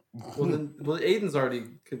 Well, Aiden's already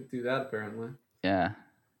could do that apparently. Yeah,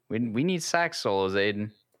 we need sax solos,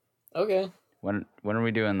 Aiden. Okay. When are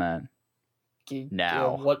we doing that?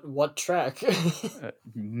 Now. What track?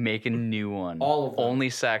 Make a new one. All of them. Only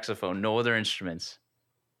saxophone, no other instruments.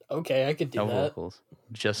 Okay, I could do No that. vocals.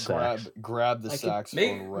 Just sax. grab the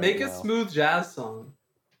saxophone Make now. a smooth jazz song.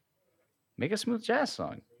 Make a smooth jazz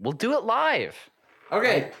song. We'll do it live.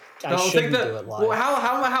 Okay. I shouldn't do it live. Well,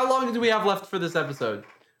 how long do we have left for this episode?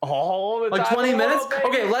 All the Like 20 minutes?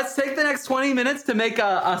 Okay, let's take the next 20 minutes to make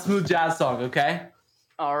a smooth jazz song, okay?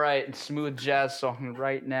 All right, smooth jazz song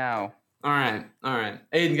right now. All right.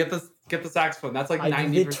 Aiden, get the saxophone. That's like 90% I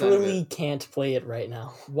of literally it. can't play it right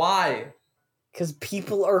now. Why? Because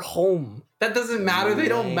people are home. That doesn't matter. They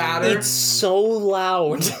don't matter. It's so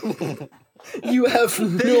loud. You have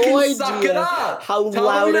They no can suck it idea up. how Tell them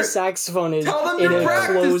loud you're- a saxophone is tell them in you're a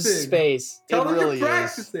closed practicing. space. Tell It them really you're is.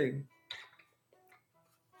 practicing.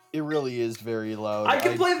 It really is very loud. I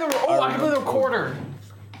can play the recorder.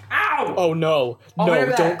 Ow! Oh no. I'll be No, right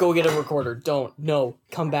back. don't go get a recorder. Don't. No.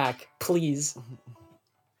 Come back. Please.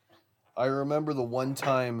 I remember the one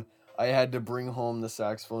time I had to bring home the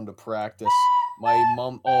saxophone to practice. My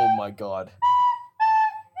mom. Oh my god.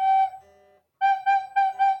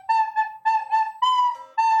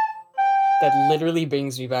 That literally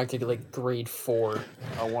brings me back to like grade 4.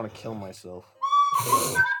 I want to kill myself.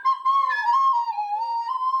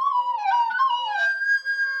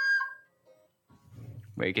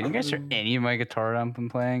 Wait, can you guys hear any of my guitar I've been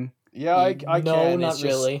playing? Yeah, I can. No, not It's just-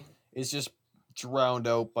 really. It's just drowned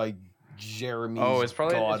out by Jeremy's. Oh, it's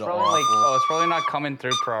probably god-awful. it's probably not coming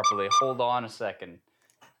through properly. Hold on a second.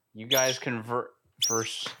 You guys convert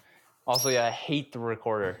first. Also, yeah, I hate the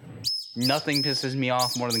recorder. Nothing pisses me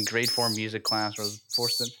off more than grade 4 music class where I was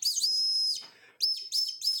forced to. This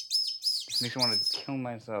makes me want to kill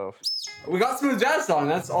myself. We got smooth jazz song.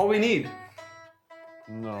 That's all we need.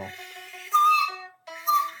 No.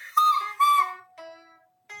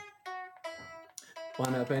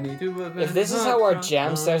 If this is how our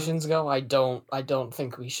jam sessions go, I don't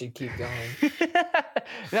think we should keep going.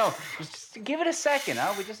 No, just give it a second.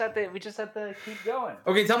 Huh? We just have to keep going.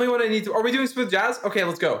 Okay, tell me what I need to. Are we doing smooth jazz? Okay,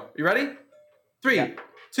 let's go. You ready? 3, Yeah.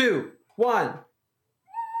 2, 1.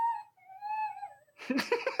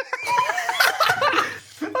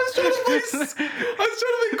 I was trying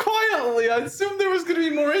to be quietly. I assumed there was going to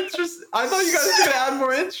be more interest. I thought you guys were going to add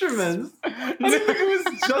more instruments. I didn't think it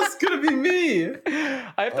was just going to be me.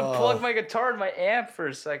 I have to plug my guitar in my amp for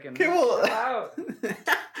a second. Okay, well. Chill out.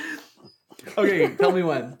 Okay, tell me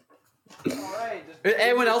when. All right.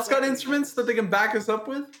 Anyone else got instruments that they can back us up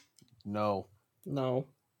with? No. No.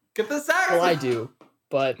 Get the sax. Well, I do,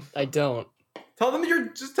 but I don't. Tell them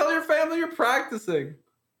tell your family you're practicing.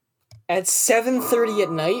 At 7:30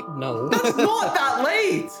 at night? No. That's not that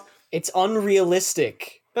late. It's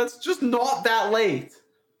unrealistic. That's just not that late.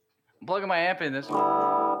 I'm plugging my amp in this.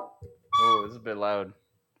 Oh, this is a bit loud.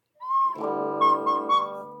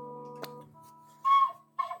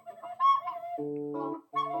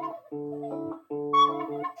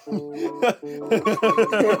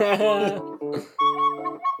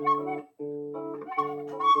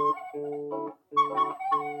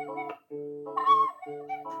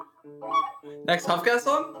 Next Huff Gas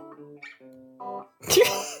song?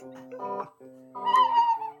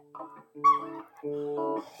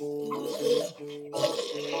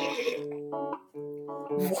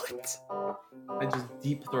 What? I just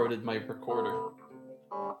deep-throated my recorder.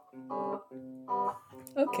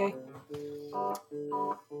 Okay.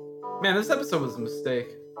 Man, this episode was a mistake.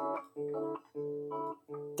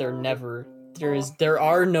 there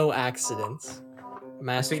are no accidents.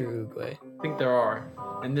 Master Oogway. I think there are,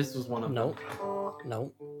 and this was one of them.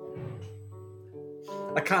 Nope.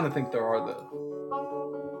 I kind of think there are though.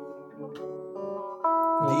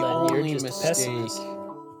 Well, The then only you're just a mistake. pessimist.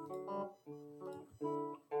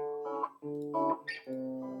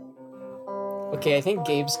 Okay, I think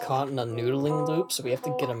Gabe's caught in a noodling loop, so we have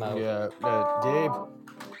to get him out. Yeah, Gabe,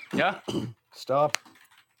 Yeah. stop.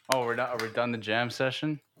 Oh, we're done. Are we done the jam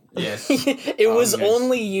session? Yes. It was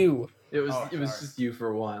only you. It was just you for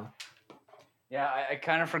a while. Yeah, I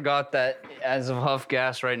kind of forgot that as of Huff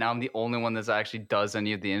Gas right now, I'm the only one that actually does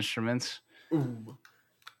any of the instruments. Ooh.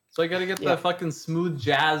 So I gotta get the fucking smooth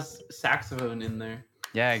jazz saxophone in there.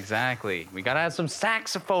 Yeah, exactly. We gotta have some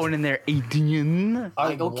saxophone in there, Aiden.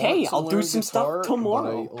 Okay, I'll do some stuff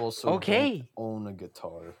tomorrow. But I also don't own a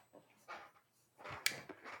guitar.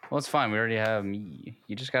 Well, it's fine. We already have me.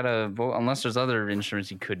 You just gotta vote, unless there's other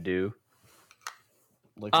instruments you could do.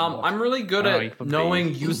 Like I'm really good at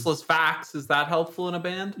knowing useless facts. Is that helpful in a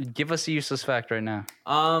band? Give us a useless fact right now.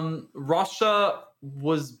 Russia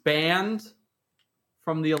was banned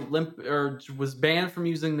from the was banned from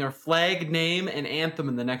using their flag, name, and anthem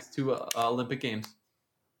in the next two Olympic Games.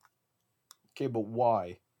 Okay, but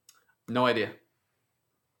why? No idea.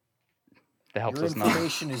 That helps Your us not.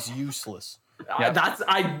 information is useless. Yep. That's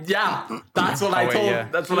what I told. Yeah.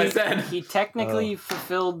 That's what I said. He technically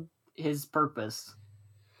fulfilled his purpose.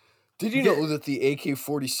 Did you know that the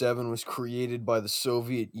AK-47 was created by the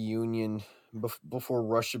Soviet Union before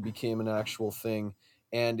Russia became an actual thing?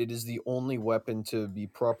 And it is the only weapon to be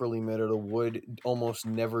properly made out of wood, almost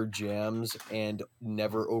never jams, and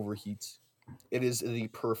never overheats. It is the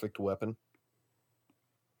perfect weapon.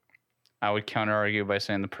 I would counter argue by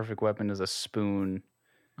saying the perfect weapon is a spoon.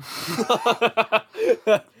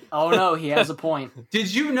 Oh no, he has a point.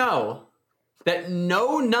 Did you know that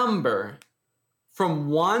no number from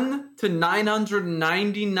 1 to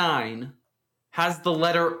 999 has the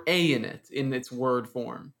letter A in it in its word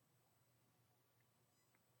form?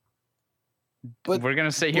 But we're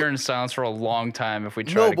gonna sit here in silence for a long time if we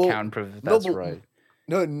try to count and prove that that's right.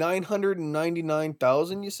 No,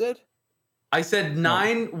 999,000. You said? I said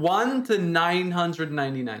 1 to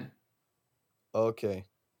 999. Okay.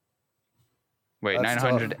 Wait, That's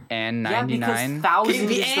 999? Yeah, because thousand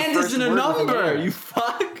The is the and first isn't a word with an number. A. You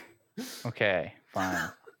fuck. Okay, fine.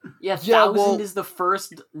 Yeah, Yeah, 1,000 is the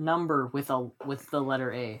first number with the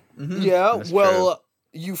letter A. Mm-hmm. Yeah, That's well,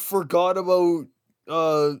 you forgot about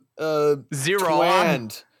Zero.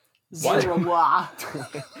 Twand. Zero. Wah.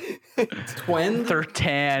 Twend?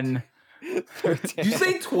 13. Did you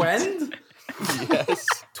say twend? Yes.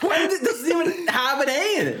 Twend doesn't even have an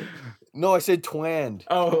A in it. No, I said Twand.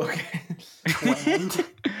 Oh, okay.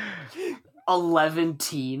 11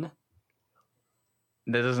 teen.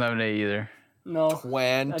 That doesn't have an A either. No,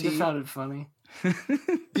 Twand. I just found it funny.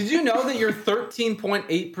 Did you know that you're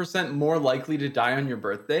 13.8% more likely to die on your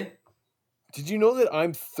birthday? Did you know that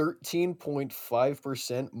I'm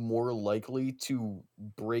 13.5% more likely to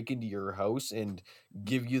break into your house and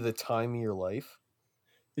give you the time of your life?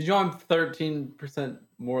 Did you know I'm 13%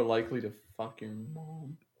 more likely to fuck your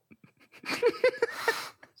mom?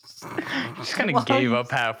 Just kind of gave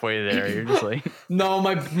up halfway there. You're just like, No,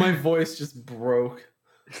 my voice just broke.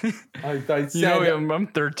 I said, you know, I'm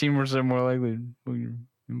 13% more likely to fuck your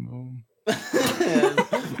mom.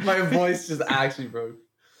 my voice just actually broke.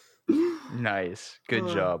 Nice. Good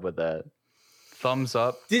job with that. Thumbs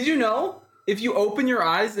up. Did you know if you open your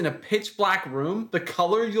eyes in a pitch black room, the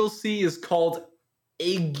color you'll see is called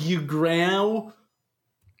aigugrau?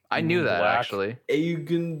 I knew that Black. Actually.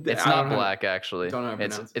 It's not black actually. Don't know how to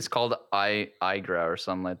pronounce it. It's called Igra or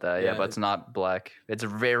something like that. Yeah, but it's not black. It's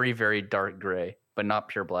very, very dark gray, but not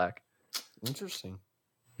pure black. Interesting.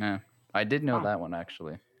 Yeah. I did know that one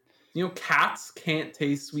actually. You know, cats can't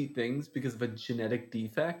taste sweet things because of a genetic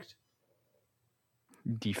defect.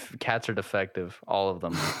 Cats are defective, all of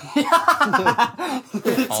them. The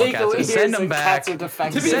All takeaway cats. here Send is them that back. cats are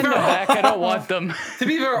defective. Send them back. I don't want them. To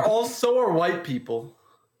be fair, also are white people.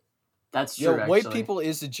 That's true. Yeah, white actually. people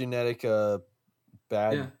is a genetic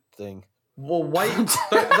bad thing. Well,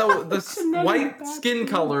 the white skin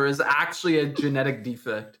color is actually a genetic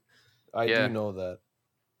defect. I do know that.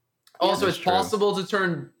 Also, that's it's true. possible to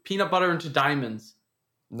turn peanut butter into diamonds.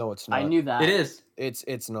 No, it's not. I knew that. It is.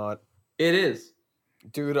 It's not. It is.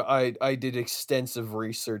 Dude, I did extensive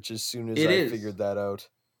research as soon as I figured that out.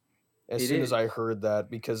 As soon as I heard that,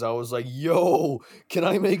 because I was like, yo, can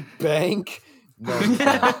I make bank? No.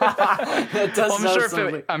 It does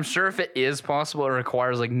I'm sure if it is possible, it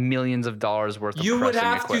requires like millions of dollars worth of You would pressing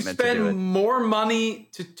have to equipment to do it. spend more money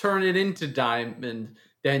to turn it into diamond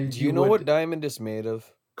then Do you know what diamond is made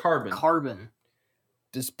of? Carbon. Carbon.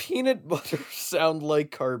 Does peanut butter sound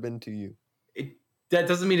like carbon to you? That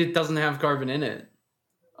doesn't mean it doesn't have carbon in it.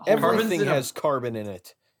 Everything has carbon in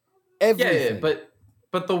it. Everything. Yeah,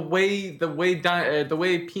 but the way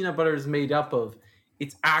peanut butter is made up of,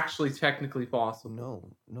 it's actually technically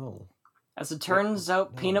possible. No. As it turns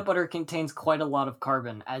out, peanut butter contains quite a lot of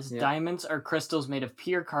carbon. As diamonds are crystals made of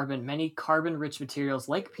pure carbon, many carbon-rich materials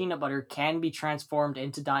like peanut butter can be transformed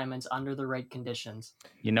into diamonds under the right conditions.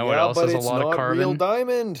 You know what else has a lot of carbon? Real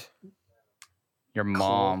diamond. Your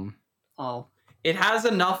mom. Oh. It has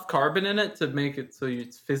enough carbon in it to make it so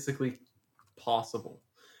it's physically possible.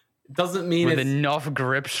 It doesn't mean with it's enough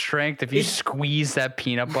grip strength. If you squeeze that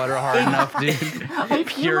peanut butter hard enough, dude,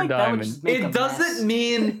 pure diamond. It doesn't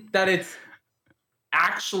mean that it's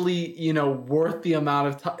actually, worth the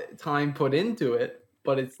amount of time put into it,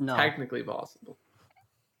 but it's technically possible.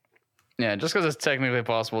 Yeah, just because it's technically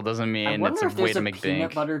possible doesn't mean it's a way to make bank.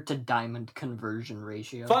 Peanut butter to diamond conversion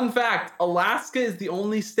ratio. Fun fact: Alaska is the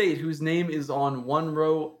only state whose name is on one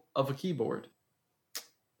row of a keyboard.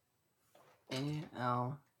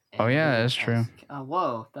 Oh yeah, that's true.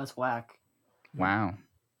 Whoa, that's whack. Wow.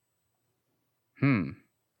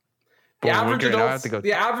 The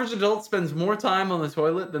average adult spends more time on the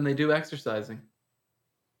toilet than they do exercising.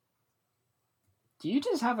 Do you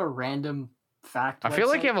just have a random fact? I feel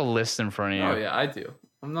like you have a list in front of you. Oh yeah, I do.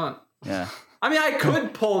 I'm not. Yeah. I mean, I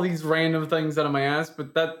could pull these random things out of my ass,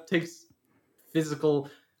 but that takes physical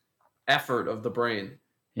effort of the brain.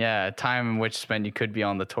 Yeah, a time in which spent you could be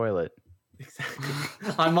on the toilet.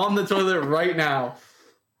 Exactly. I'm on the toilet right now.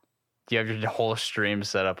 You have your whole stream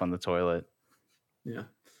set up on the toilet. Yeah.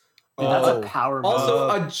 Dude, that's a power move. Also,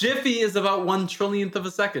 a jiffy is about 1/1,000,000th of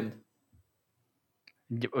a second.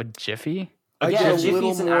 A jiffy? I did a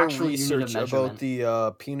little more research about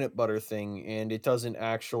the peanut butter thing, and it doesn't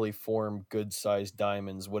actually form good-sized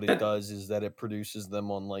diamonds. What it does is that it produces them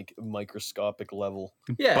on like a microscopic level.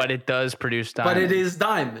 Yeah, but it does produce diamond. But it is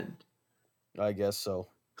diamond. I guess so.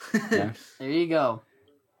 Yeah. There you go.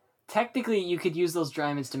 Technically, you could use those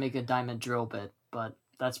diamonds to make a diamond drill bit, but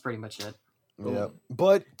that's pretty much it. Yeah,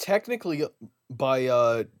 but technically,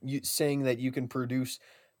 by you saying that you can produce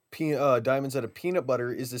diamonds out of peanut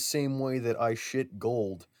butter is the same way that I shit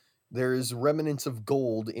gold. There's remnants of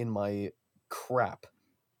gold in my crap.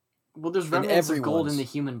 Well, there's remnants of gold in the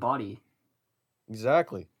human body.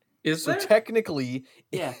 Exactly. Is there? So technically,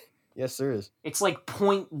 yeah. Yes, there is. It's like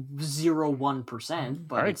 0.01%,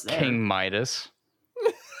 but it's there. King Midas.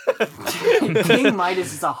 King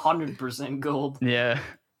Midas is 100% gold. Yeah.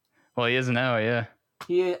 Well, he is now, yeah.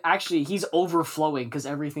 He's overflowing because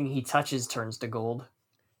everything he touches turns to gold.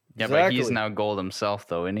 Yeah, but he's now gold himself,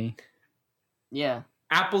 though, isn't he? Yeah.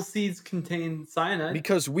 Apple seeds contain cyanide.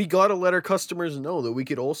 Because we gotta let our customers know that we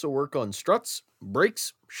could also work on struts,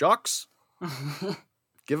 brakes, shocks.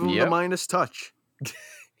 Give them the Midas touch.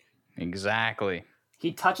 Exactly.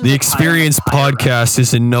 He touches the Experience podcast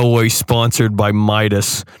is in no way sponsored by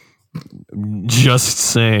Midas. Just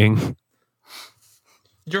saying.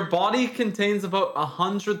 Your body contains about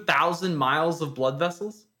 100,000 miles of blood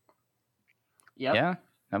vessels. Yep. Yeah,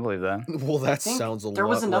 I believe that. Well, that sounds a lot. There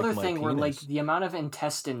was another like thing where, like, the amount of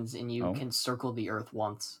intestines in you can circle the Earth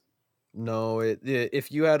once. No, if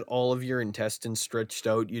you had all of your intestines stretched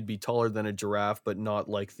out, you'd be taller than a giraffe, but not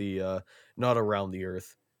like not around the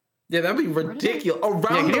Earth. Yeah, that'd be ridiculous. Around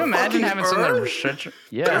can you imagine having something stretch?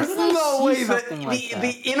 Yeah. There's no way that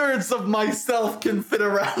the innards of myself can fit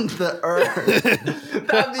around the Earth.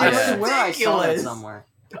 That'd be ridiculous. I saw it somewhere.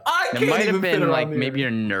 It might have been like maybe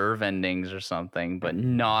your nerve endings or something, but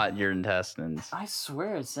not your intestines. I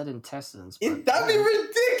swear it said intestines. That'd be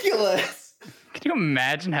ridiculous. Can you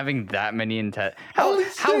imagine having that many intestines?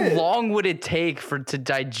 How long would it take to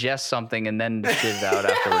digest something and then shit it out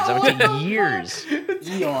afterwards? That would take years.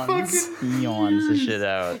 Eons to shit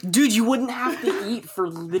out. Dude, you wouldn't have to eat for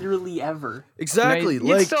literally ever. Exactly.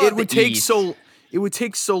 Like it would take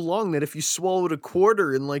so long that if you swallowed a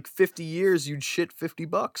quarter in like 50 years, you'd shit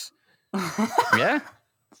 $50. Yeah.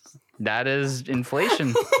 That is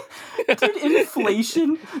inflation. Dude,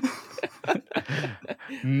 inflation?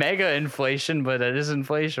 Mega inflation, but it is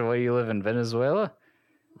inflation while you live in Venezuela.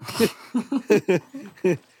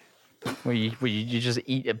 Where you just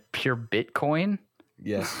eat a pure Bitcoin?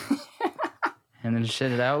 Yes. And then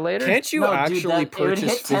shit it out later? Can't you actually purchase it would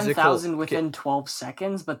hit 10,000 physical... within 12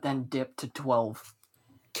 seconds, but then dip to 12.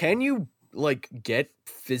 Can you, like, get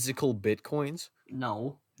physical Bitcoins?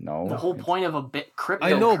 No. No. The whole point of a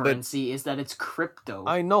cryptocurrency is that it's crypto.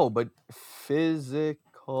 I know, but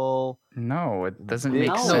physical... No, it doesn't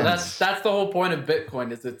make sense. No, that's the whole point of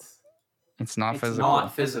Bitcoin is it's It's not It's physical.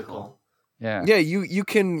 Not physical. Yeah. Yeah, you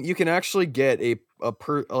can actually get a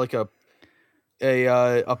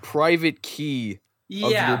private key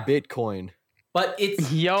of your Bitcoin. But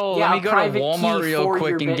it's Yo, Yeah, let me a go to private key Walmart real for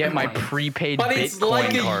quick your and get my Bitcoin. prepaid but Bitcoin it's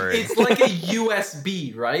like card. it's like a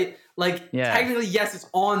USB, right? Like Yeah. technically, yes, it's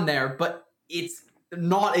on there, but it's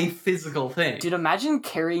not a physical thing. Dude, imagine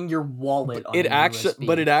carrying your wallet on It a actually,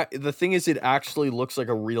 USB. the thing is, it actually looks like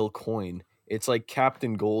a real coin. It's like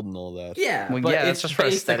Captain Gold and all that. Yeah, Well, but yeah, it's that's just for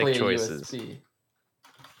aesthetic basically a choices. USB.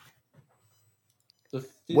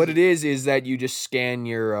 What it is that you just scan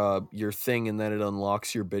your thing and then it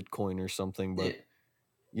unlocks your Bitcoin or something. But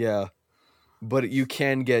yeah, but you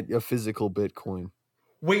can get a physical Bitcoin.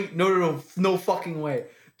 Wait, no fucking way.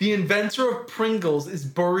 The inventor of Pringles is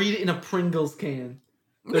buried in a Pringles can.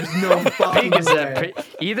 There's no fucking Big is way. that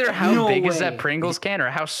either how No big is way. that Pringles can or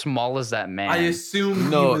how small is that man? I assume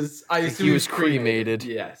No, he was cremated.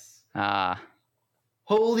 Yes.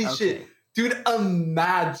 Holy Shit. Dude,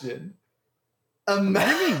 imagine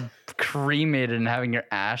cremated and having your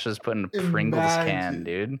ashes put in a Pringles can, Imagine.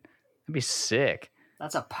 dude. That'd be sick.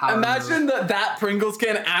 That's a power Imagine move. that Pringles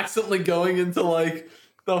can accidentally going into like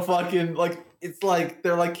the fucking like it's like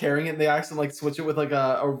they're like carrying it and they accidentally like switch it with like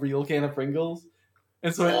a real can of Pringles.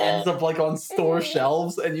 And so it ends up like on store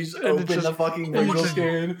shelves and you just open the fucking Pringles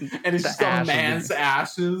can and it's just a man's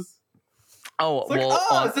ashes. Oh, It's like,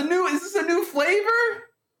 well, is this a new flavor?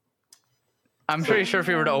 I'm pretty sure if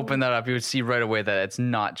you were to open that up, you would see right away that it's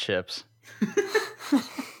not chips.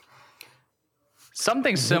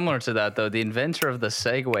 Something similar to that, though. The inventor of the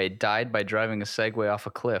Segway died by driving a Segway off a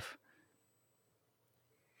cliff.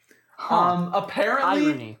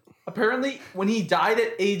 Apparently, when he died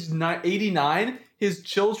at age 89, his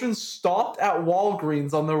children stopped at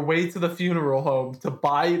Walgreens on their way to the funeral home to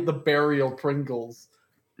buy the burial Pringles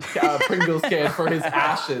can for his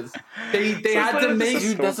ashes. They had to make.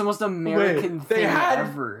 Dude, that's the most American thing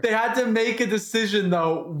ever. They had to make a decision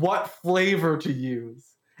though, what flavor to use,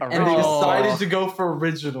 and they Original. decided to go for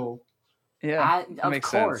original. Yeah, Of makes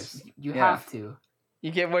course, sense. you Yeah. have to. You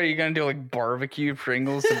get what are you gonna do? Like barbecue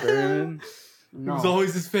Pringles to bury him in? No. It was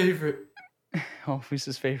always his favorite. Oh, who's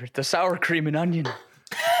his favorite? The sour cream and onion.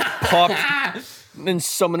 Pop. And then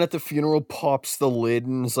someone at the funeral pops the lid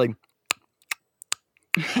and is like,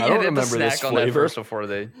 I don't remember this on that flavor. first before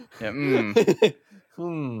they. Yeah,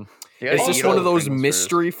 It's just one of those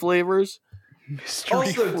mystery flavors. Mystery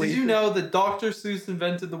Also, flavor. did you know that Dr. Seuss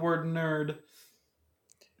invented the word nerd?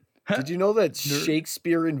 Did you know that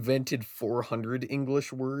Shakespeare invented 400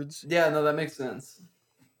 English words? Yeah, no, that makes sense.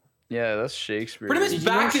 Yeah, that's Shakespeare. Pretty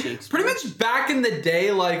much back in the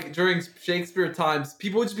day, like during Shakespeare times,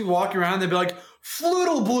 people would just be walking around and they'd be like,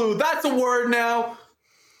 "Floodle blue, that's a word now."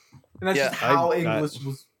 And that's just how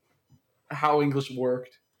English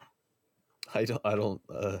worked. I don't.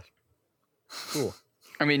 Cool.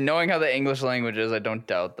 I mean, knowing how the English language is, I don't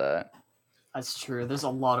doubt that. That's true. There's a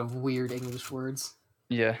lot of weird English words.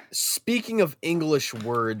 Yeah. Speaking of English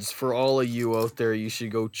words, for all of you out there, you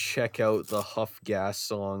should go check out the Huff Gas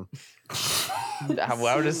song.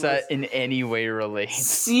 How does that in any way relate?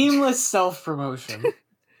 Seamless self-promotion.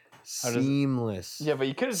 Seamless. Yeah, but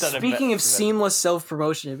you could have done it. Speaking of seamless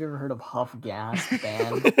self-promotion, have you ever heard of Huff Gas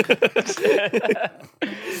band?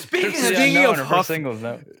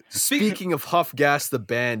 Speaking of Huff Gas the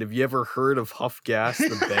band, have you ever heard of Huff Gas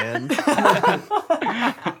the band?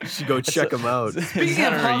 You should go check them out. Speaking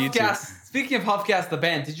of Huff Gas the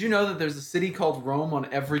band, did you know that there's a city called Rome on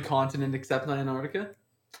every continent except Antarctica?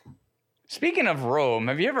 Speaking of Rome,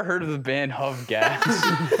 have you ever heard of the band Huff Gas?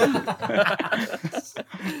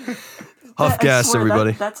 Huff Gas,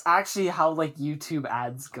 everybody. That's actually how like YouTube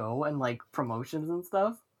ads go and like promotions and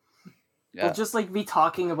stuff. Yeah. They'll just like be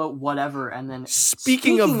talking about whatever, and then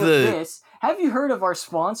Speaking of this, have you heard of our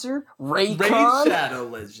sponsor, Raycon? Raid Shadow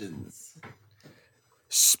Legends.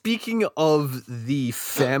 Speaking of the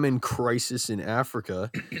famine crisis in Africa,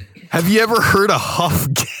 have you ever heard of Huff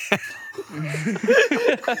Gas?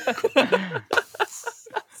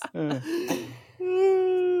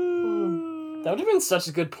 That would have been such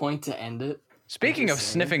a good point to end it. Speaking of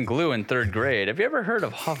sniffing glue in 3rd grade, have you ever heard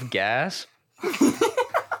of Huff Gas?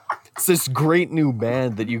 It's this great new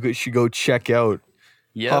band that you should go check out.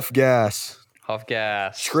 Yep. Huff Gas. Huff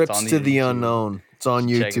Gas. Trips to the Unknown. It's on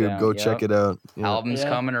YouTube. Go check it out. Yeah. Album's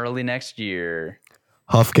coming early next year.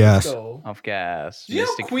 Huff Gas. Huff Gas. Do you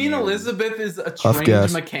know Queen Elizabeth is a Huff trained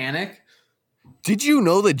Gas. mechanic? Did you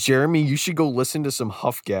know that, Jeremy, you should go listen to some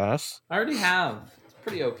Huff Gas? I already have. It's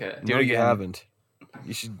pretty okay. No, you haven't.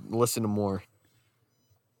 You should listen to more.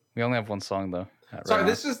 We only have one song though. Sorry,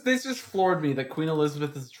 this just floored me that Queen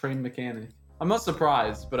Elizabeth is a trained mechanic. I'm not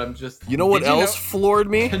surprised, but I'm just. You know what else floored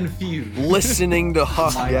me? Confused. Listening to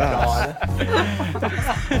Huff My Gas.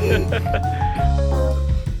 God.